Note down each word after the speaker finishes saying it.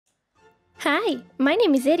Hi, my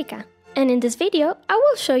name is Erika, and in this video I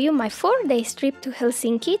will show you my 4-day trip to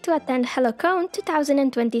Helsinki to attend Hellocon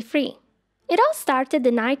 2023. It all started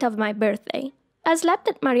the night of my birthday. I slept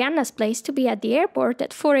at Marianna's place to be at the airport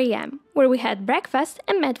at 4 AM, where we had breakfast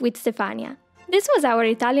and met with Titania. This was our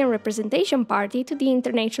Italian representation party to the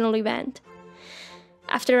international event.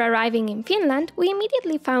 After arriving in Finland, we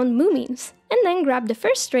immediately found Moomins, and then grabbed the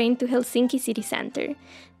first train to Helsinki city center,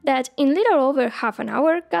 that in little over half an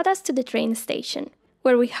hour got us to the train station,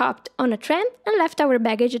 where we hopped on a tram and left our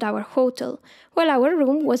baggage at our hotel, while our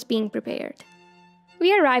room was being prepared.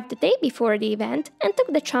 We arrived the day before the event and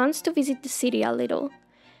took the chance to visit the city a little.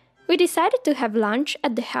 We decided to have lunch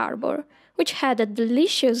at the harbor, which had a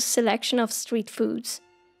delicious selection of street foods.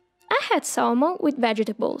 I had salmon with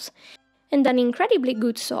vegetables and an incredibly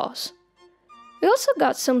good sauce. We also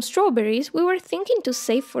got some strawberries we were thinking to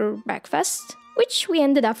save for breakfast, which we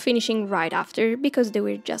ended up finishing right after because they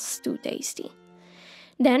were just too tasty.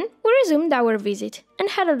 Then we resumed our visit and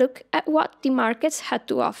had a look at what the markets had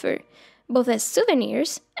to offer, both as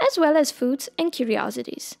souvenirs as well as foods and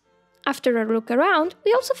curiosities. After a look around,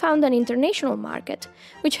 we also found an international market,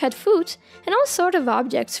 which had foods and all sorts of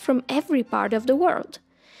objects from every part of the world.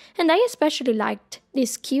 And I especially liked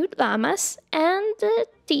these cute llamas and the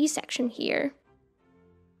tea section here.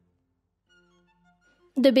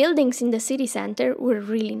 The buildings in the city center were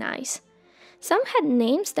really nice. Some had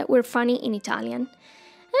names that were funny in Italian,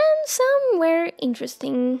 and some were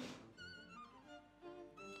interesting.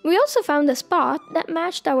 We also found a spot that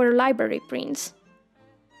matched our library prints.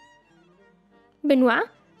 Benoit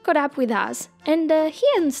caught up with us, and he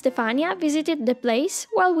and Stefania visited the place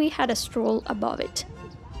while we had a stroll above it.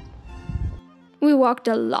 We walked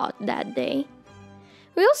a lot that day.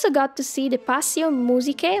 We also got to see the Passio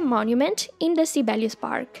Musiche monument in the Sibelius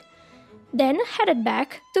Park, then headed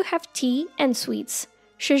back to have tea and sweets,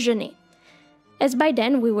 déjeuner, as by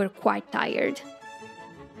then we were quite tired.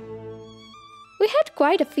 We had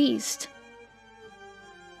quite a feast.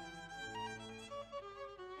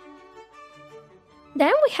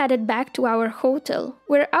 Then we headed back to our hotel,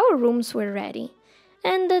 where our rooms were ready.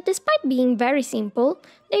 And despite being very simple,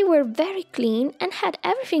 they were very clean and had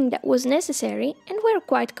everything that was necessary and were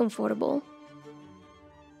quite comfortable.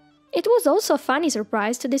 It was also a funny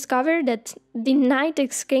surprise to discover that the night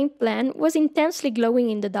escape plan was intensely glowing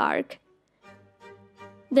in the dark.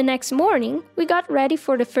 The next morning, we got ready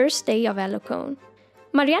for the first day of Hellocon.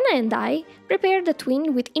 Marianna and I prepared a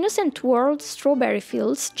twin with Innocent World Strawberry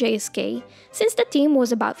Fields JSK, since the theme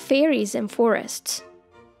was about fairies and forests.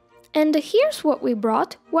 And here's what we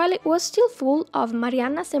brought while it was still full of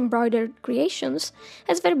Marianna's embroidered creations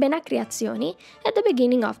as Verbena Creazioni at the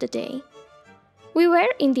beginning of the day. We were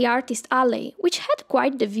in the artist alley, which had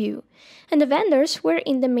quite the view, and the vendors were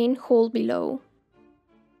in the main hall below.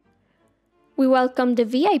 We welcomed the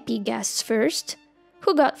VIP guests first,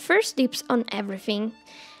 who got first dibs on everything,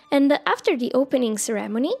 and after the opening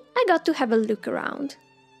ceremony, I got to have a look around.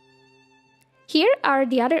 Here are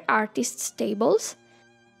the other artists' tables,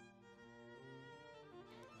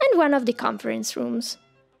 and one of the conference rooms.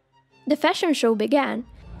 The fashion show began,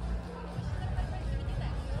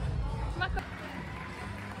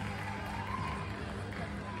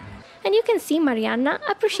 and you can see Marianna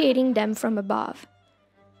appreciating them from above.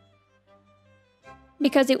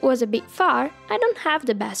 Because it was a bit far, I don't have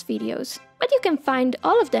the best videos, but you can find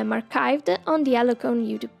all of them archived on the Hellocon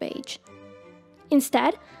YouTube page.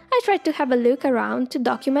 Instead, I tried to have a look around to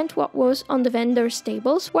document what was on the vendors'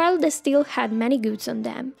 tables while they still had many goods on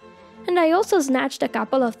them, and I also snatched a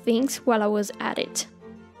couple of things while I was at it.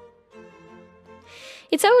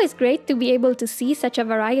 It's always great to be able to see such a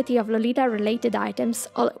variety of Lolita-related items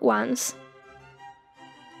all at once.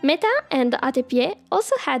 Meta and Atepie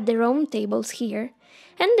also had their own tables here,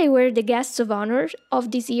 and they were the guests of honor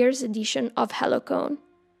of this year's edition of Hellocon.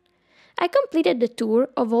 I completed the tour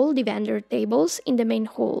of all the vendor tables in the main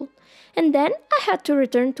hall, and then I had to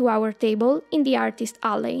return to our table in the artist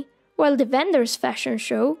alley, while the vendors' fashion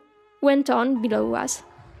show went on below us.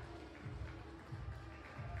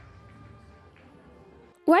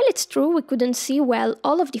 While it's true we couldn't see well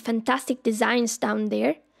all of the fantastic designs down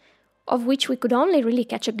there, of which we could only really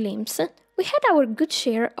catch a glimpse, we had our good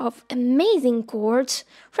share of amazing quotes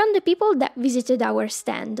from the people that visited our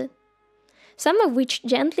stand, some of which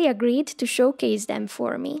gently agreed to showcase them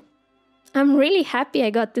for me. I'm really happy I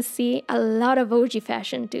got to see a lot of OG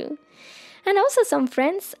fashion too, and also some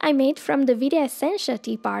friends I made from the Vita Essentia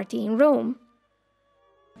tea party in Rome.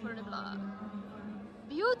 For the blog.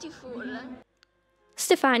 Beautiful!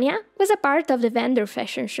 Stefania was a part of the vendor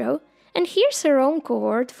fashion show, and here's her own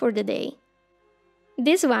cohort for the day.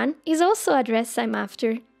 This one is also a dress I'm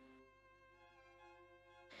after.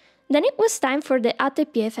 Then it was time for the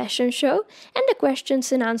ATP fashion show and the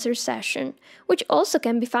questions and answers session, which also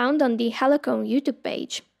can be found on the Hellocon YouTube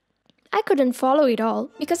page. I couldn't follow it all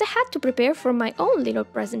because I had to prepare for my own little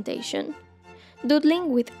presentation.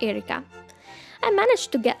 Doodling with Erika. I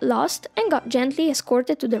managed to get lost and got gently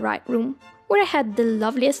escorted to the right room, where I had the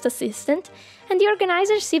loveliest assistant, and the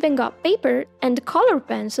organizers even got paper and color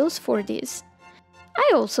pencils for this.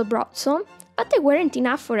 I also brought some, but they weren't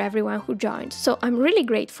enough for everyone who joined, so I'm really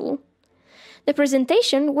grateful. The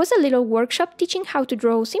presentation was a little workshop teaching how to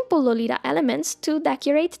draw simple Lolita elements to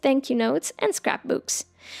decorate thank you notes and scrapbooks.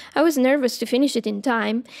 I was nervous to finish it in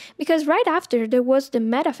time, because right after there was the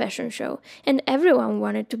Meta Fashion Show, and everyone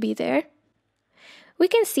wanted to be there. We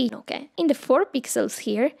can see in the 4 pixels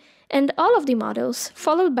here, and all of the models,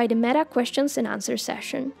 followed by the Meta questions and answers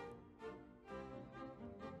session.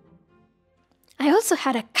 I also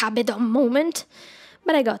had a kabedon moment,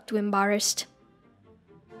 but I got too embarrassed.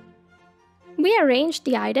 We arranged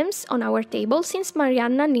the items on our table since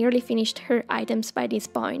Marianna nearly finished her items by this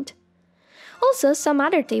point. Also, some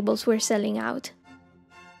other tables were selling out.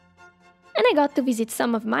 And I got to visit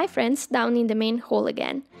some of my friends down in the main hall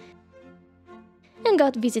again. And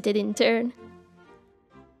got visited in turn.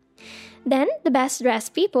 Then, the best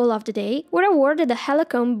dressed people of the day were awarded a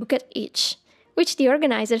Hellocon bouquet each, which the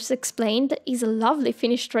organizers explained is a lovely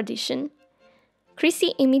Finnish tradition.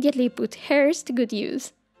 Chrissy immediately put hers to good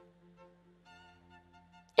use.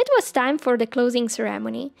 It was time for the closing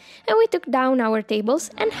ceremony, and we took down our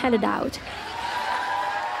tables and headed out.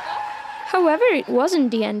 However, it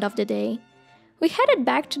wasn't the end of the day. We headed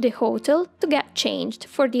back to the hotel to get changed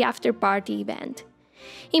for the after-party event.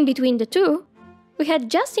 In between the two, we had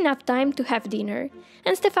just enough time to have dinner,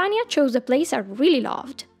 and Stefania chose a place I really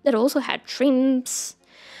loved, that also had shrimps.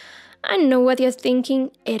 I know what you're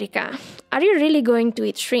thinking, Erika. Are you really going to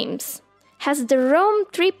eat shrimps? Has the Rome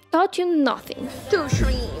trip taught you nothing? 2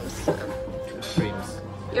 shrimps.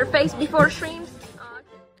 Your face before shrimps?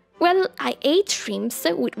 Well, I ate shrimps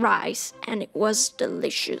with rice, and it was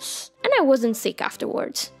delicious. And I wasn't sick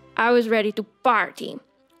afterwards. I was ready to party.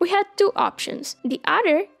 We had 2 options. The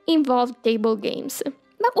other involved table games,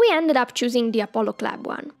 but we ended up choosing the Apollo Club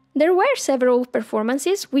one. There were several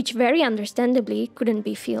performances which very understandably couldn't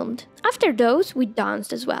be filmed. After those, we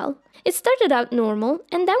danced as well. It started out normal,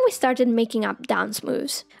 and then we started making up dance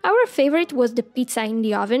moves. Our favorite was the pizza in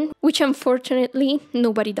the oven, which unfortunately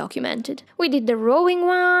nobody documented. We did the rowing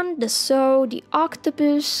one, the saw, the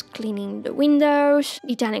octopus, cleaning the windows,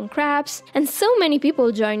 the Italian crabs, and so many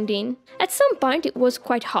people joined in. At some point it was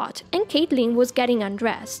quite hot, and Caitlin was getting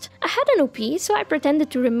undressed. I had an OP, so I pretended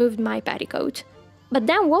to remove my petticoat. But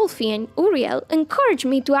then Wolfie and Uriel encouraged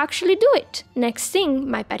me to actually do it. Next thing,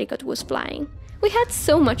 my petticoat was flying. We had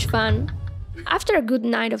so much fun. After a good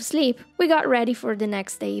night of sleep, we got ready for the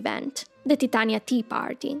next day event, the Titania tea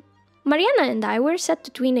party. Marianna and I were set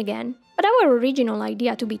to twin again, but our original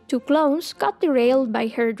idea to be 2 clones got derailed by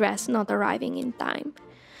her dress not arriving in time.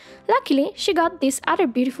 Luckily, she got this other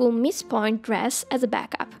beautiful Miss Point dress as a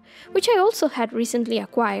backup, which I also had recently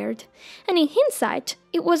acquired, and in hindsight,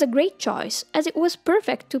 it was a great choice, as it was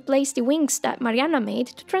perfect to place the wings that Marianna made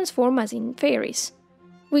to transform us in fairies.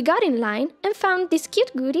 We got in line and found these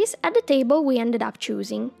cute goodies at the table we ended up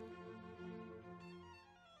choosing.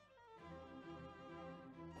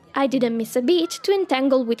 I didn't miss a beat to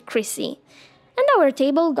entangle with Chrissy, and our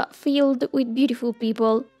table got filled with beautiful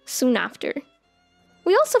people soon after.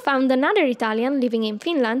 We also found another Italian living in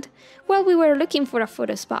Finland while we were looking for a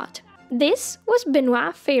photo spot. This was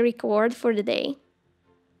Benoit's fairy cord for the day.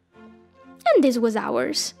 And this was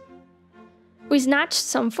ours. We snatched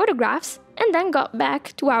some photographs and then got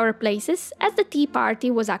back to our places as the tea party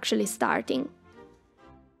was actually starting.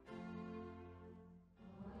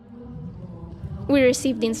 We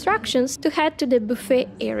received instructions to head to the buffet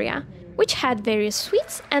area, which had various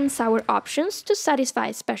sweets and sour options to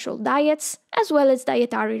satisfy special diets, as well as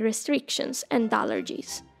dietary restrictions and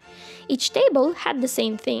allergies. Each table had the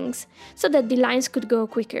same things, so that the lines could go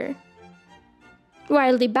quicker.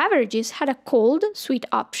 While the beverages had a cold, sweet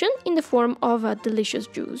option in the form of a delicious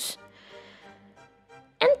juice.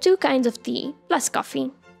 And 2 kinds of tea, plus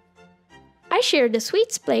coffee. I shared the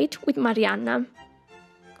sweets plate with Marianna.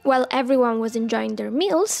 While everyone was enjoying their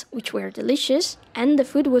meals, which were delicious, and the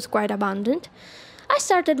food was quite abundant, I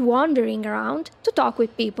started wandering around to talk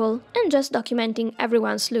with people and just documenting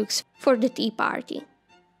everyone's looks for the tea party.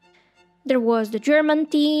 There was the German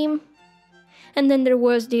team, and then there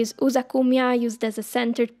was this usakumya used as a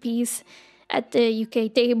centerpiece at the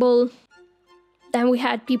UK table. Then we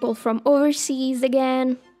had people from overseas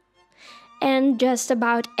again, and just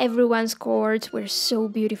about everyone's cords were so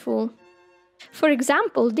beautiful. For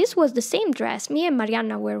example, this was the same dress me and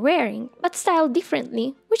Marianna were wearing, but styled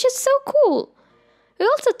differently, which is so cool! We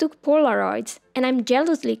also took Polaroids, and I'm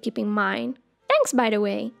jealously keeping mine. Thanks, by the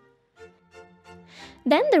way!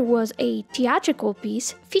 Then there was a theatrical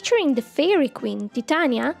piece featuring the fairy queen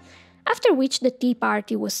Titania, after which the tea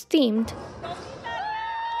party was themed,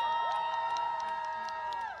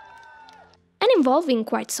 and involving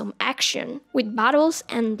quite some action, with battles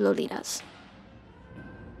and lolitas.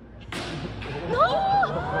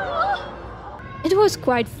 It was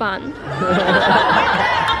quite fun.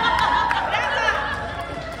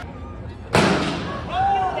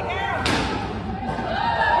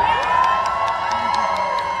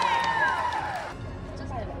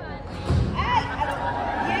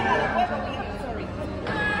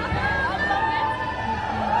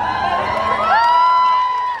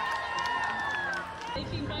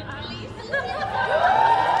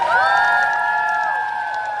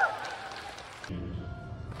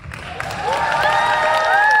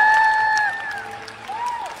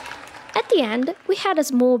 At the end, we had a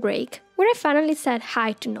small break, where I finally said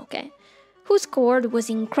hi to Noke, whose chord was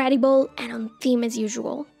incredible and on theme as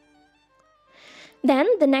usual. Then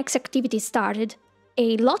the next activity started,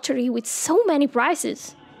 a lottery with so many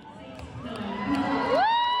prizes.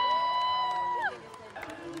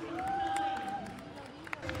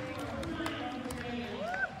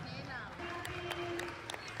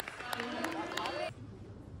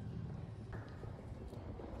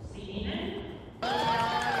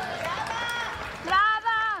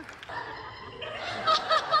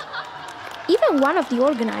 Even one of the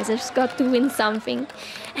organizers got to win something,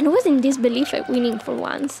 and was in disbelief at winning for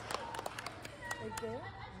once.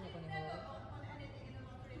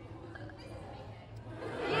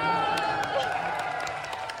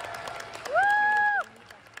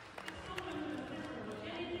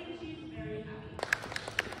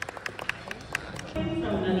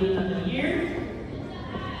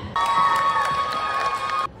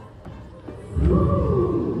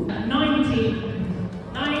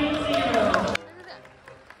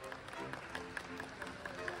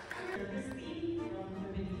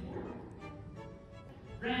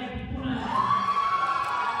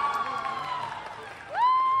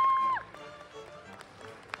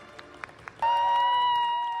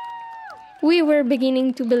 We were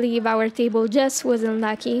beginning to believe our table just wasn't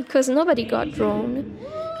lucky, cause nobody got drawn.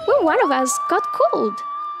 Well, one of us got cold,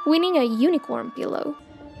 winning a unicorn pillow.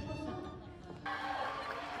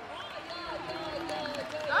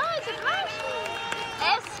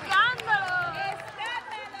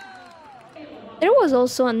 There was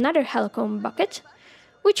also another Hellocon bucket,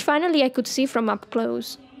 which finally I could see from up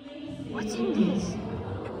close. What's in this?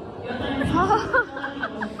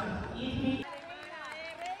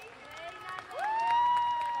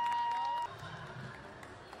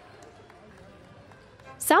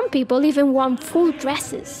 Some people even won full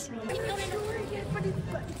dresses.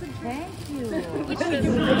 Thank you.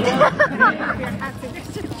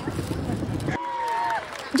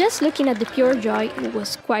 Just looking at the pure joy, it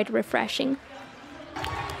was quite refreshing.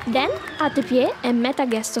 Then, Atepie and Meta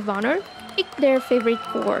Guests of Honor picked their favorite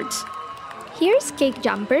chords. Here's Cake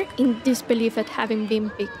Jumper in disbelief at having been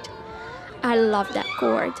picked. I love that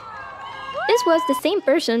chord. This was the same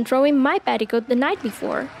person throwing my petticoat the night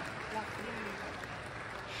before.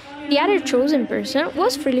 The other chosen person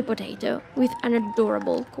was Frilly Potato, with an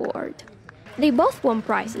adorable chord. They both won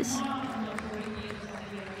prizes.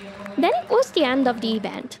 Then it was the end of the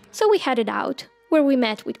event, so we headed out, where we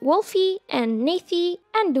met with Wolfie and Nathie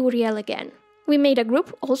and Duriel again. We made a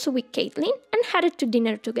group also with Caitlin and headed to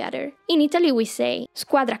dinner together. In Italy we say,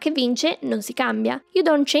 squadra che vince non si cambia, you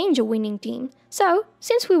don't change a winning team. So,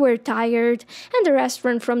 since we were tired and the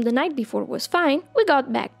restaurant from the night before was fine, we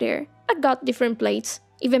got back there, but got different plates.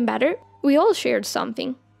 Even better, we all shared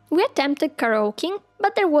something. We attempted karaoke,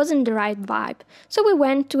 but there wasn't the right vibe, so we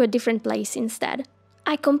went to a different place instead.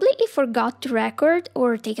 I completely forgot to record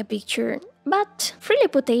or take a picture, but Frilly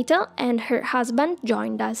Potato and her husband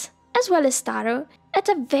joined us, as well as Taro, at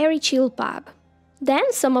a very chill pub.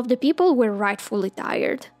 Then some of the people were rightfully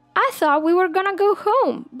tired. I thought we were gonna go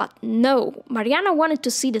home, but no, Marianna wanted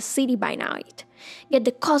to see the city by night, get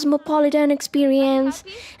the cosmopolitan experience,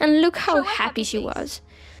 and look how happy she was.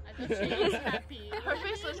 She is happy. Her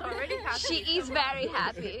face was already happy. She is very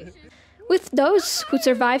happy. With those who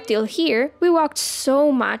survived till here, we walked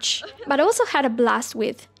so much, but also had a blast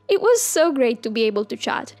with. It was so great to be able to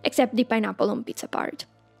chat, except the pineapple on pizza part.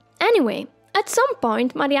 Anyway, at some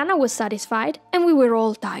point Marianna was satisfied and we were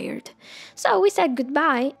all tired, so we said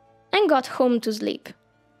goodbye and got home to sleep.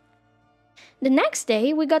 The next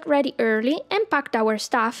day we got ready early and packed our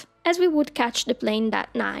stuff, as we would catch the plane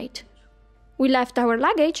that night. We left our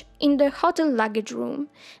luggage in the hotel luggage room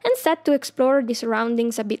and sat to explore the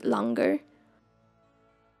surroundings a bit longer.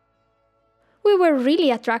 We were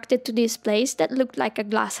really attracted to this place that looked like a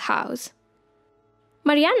glass house.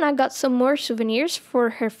 Marianna got some more souvenirs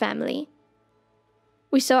for her family.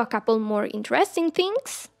 We saw a couple more interesting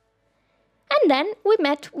things. And then we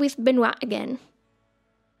met with Benoit again.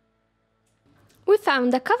 We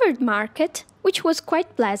found a covered market, which was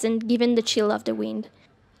quite pleasant given the chill of the wind,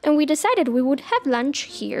 and we decided we would have lunch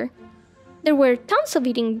here. There were tons of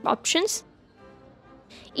eating options.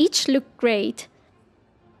 Each looked great.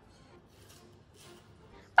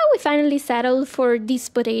 But we finally settled for these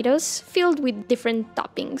potatoes filled with different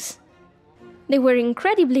toppings. They were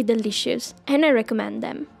incredibly delicious, and I recommend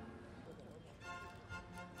them.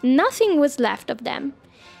 Nothing was left of them,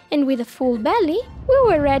 and with a full belly, we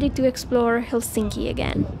were ready to explore Helsinki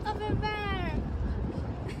again.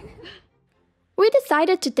 We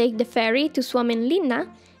decided to take the ferry to Suomenlinna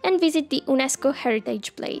and visit the UNESCO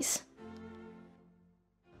Heritage Place.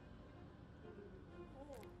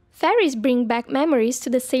 Ferries bring back memories to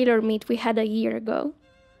the sailor meet we had a year ago.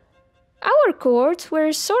 Our cohorts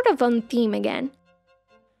were sort of on theme again,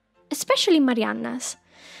 especially Marianna's.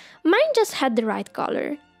 Mine just had the right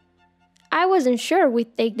color. I wasn't sure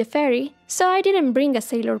we'd take the ferry, so I didn't bring a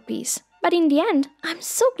sailor piece, but in the end, I'm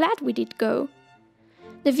so glad we did go.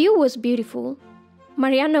 The view was beautiful.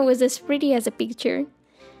 Marianna was as pretty as a picture.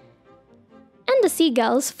 And the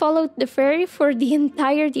seagulls followed the ferry for the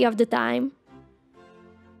entirety of the time.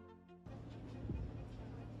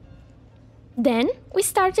 Then we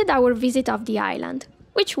started our visit of the island,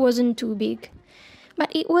 which wasn't too big,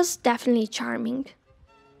 but it was definitely charming.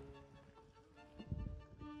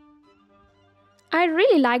 I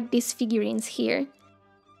really like these figurines here.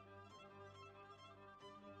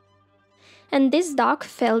 And this dock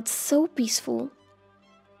felt so peaceful.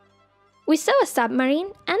 We saw a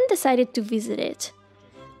submarine and decided to visit it.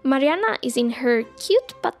 Marianna is in her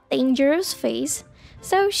cute but dangerous phase,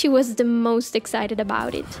 so she was the most excited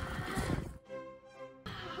about it.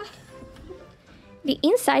 The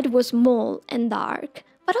inside was small and dark,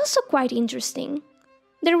 but also quite interesting.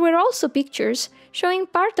 There were also pictures showing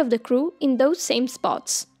part of the crew in those same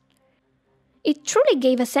spots. It truly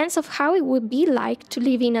gave a sense of how it would be like to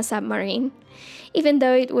live in a submarine, even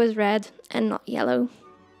though it was red and not yellow.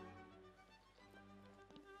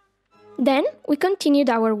 Then we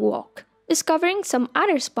continued our walk, discovering some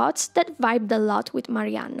other spots that vibed a lot with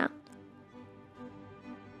Marianna.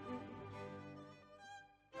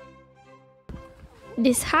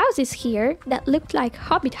 These houses here, that looked like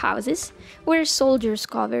hobbit houses, were soldiers'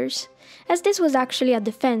 covers, as this was actually a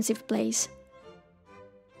defensive place,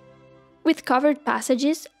 with covered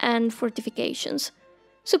passages and fortifications,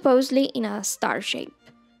 supposedly in a star shape.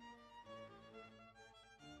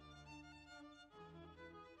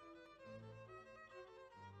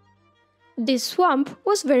 This swamp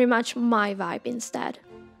was very much my vibe instead.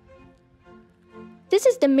 This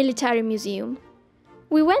is the military museum.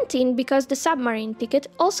 We went in because the submarine ticket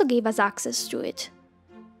also gave us access to it.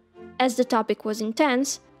 As the topic was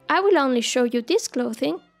intense, I will only show you this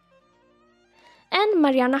clothing and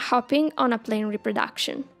Marianna hopping on a plane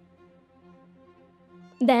reproduction.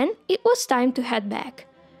 Then it was time to head back.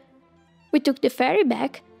 We took the ferry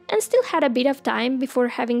back and still had a bit of time before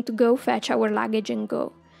having to go fetch our luggage and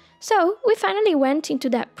go. So we finally went into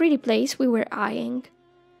that pretty place we were eyeing.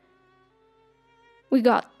 We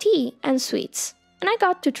got tea and sweets, and I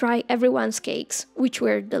got to try everyone's cakes, which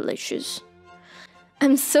were delicious.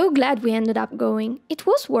 I'm so glad we ended up going. It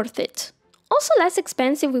was worth it. Also less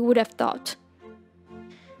expensive we would have thought.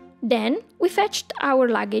 Then we fetched our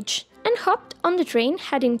luggage and hopped on the train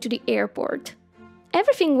heading to the airport.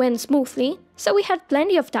 Everything went smoothly, so we had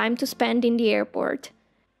plenty of time to spend in the airport.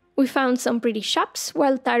 We found some pretty shops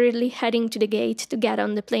while tiredly heading to the gate to get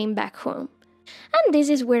on the plane back home. And this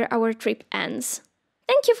is where our trip ends.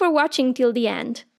 Thank you for watching till the end.